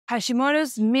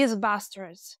Hashimoto's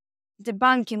Mythbusters,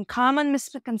 debunking common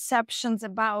misconceptions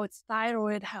about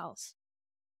thyroid health.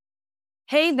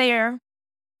 Hey there,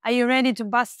 are you ready to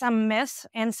bust some myths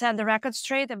and set the record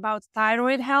straight about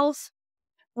thyroid health?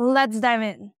 Let's dive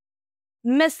in.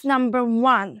 Myth number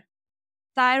 1,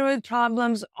 thyroid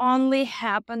problems only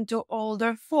happen to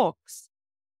older folks.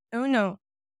 Oh no.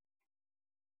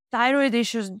 Thyroid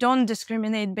issues don't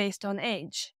discriminate based on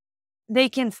age. They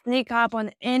can sneak up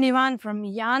on anyone from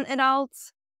young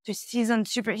adults to seasoned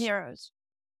superheroes.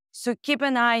 So keep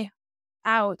an eye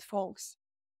out, folks.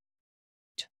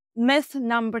 Myth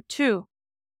number 2,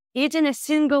 eating a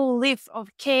single leaf of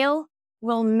kale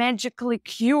will magically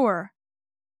cure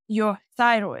your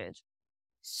thyroid.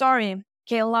 Sorry,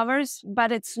 kale lovers,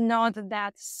 but it's not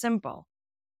that simple.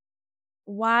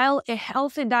 While a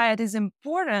healthy diet is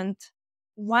important,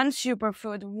 one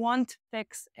superfood won't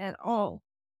fix it all.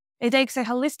 It takes a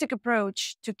holistic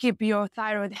approach to keep your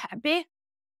thyroid happy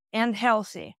and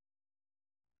healthy.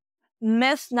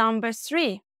 Myth number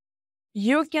 3,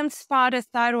 you can spot a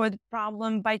thyroid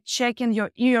problem by checking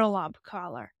your earlobe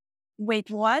color.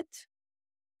 Wait, what?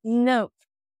 No.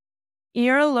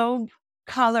 Earlobe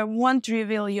color won't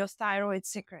reveal your thyroid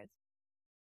secret.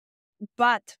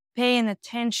 But paying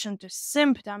attention to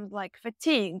symptoms like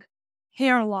fatigue,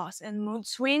 hair loss, and mood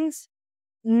swings,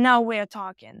 now we're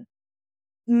talking.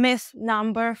 Myth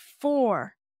number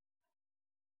 4,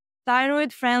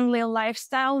 thyroid-friendly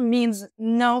lifestyle means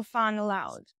no fun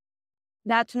allowed.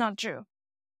 That's not true.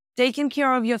 Taking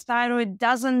care of your thyroid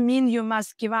doesn't mean you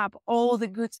must give up all the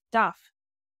good stuff.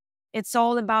 It's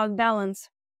all about balance.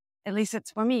 At least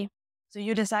it's for me. So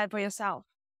you decide for yourself.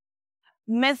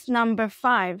 Myth number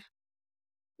 5,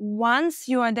 once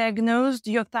you are diagnosed,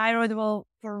 your thyroid will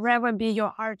forever be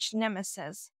your arch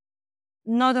nemesis.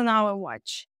 Not on our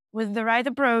watch. With the right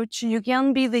approach, you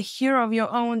can be the hero of your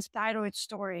own thyroid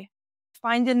story.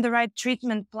 Finding the right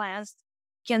treatment plans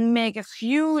can make a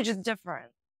huge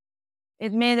difference.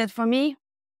 It made it for me,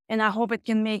 and I hope it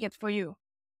can make it for you.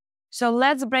 So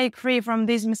let's break free from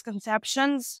these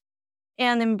misconceptions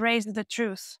and embrace the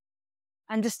truth.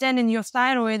 Understanding your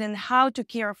thyroid and how to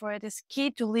care for it is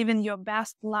key to living your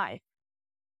best life.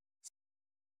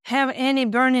 Have any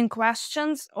burning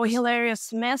questions or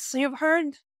hilarious myths you've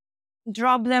heard?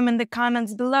 Drop them in the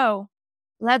comments below.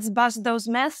 Let's bust those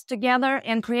myths together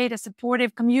and create a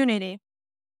supportive community.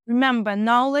 Remember,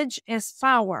 knowledge is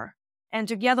power, and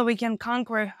together we can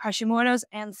conquer Hashimoto's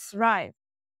and thrive.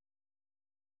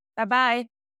 Bye-bye.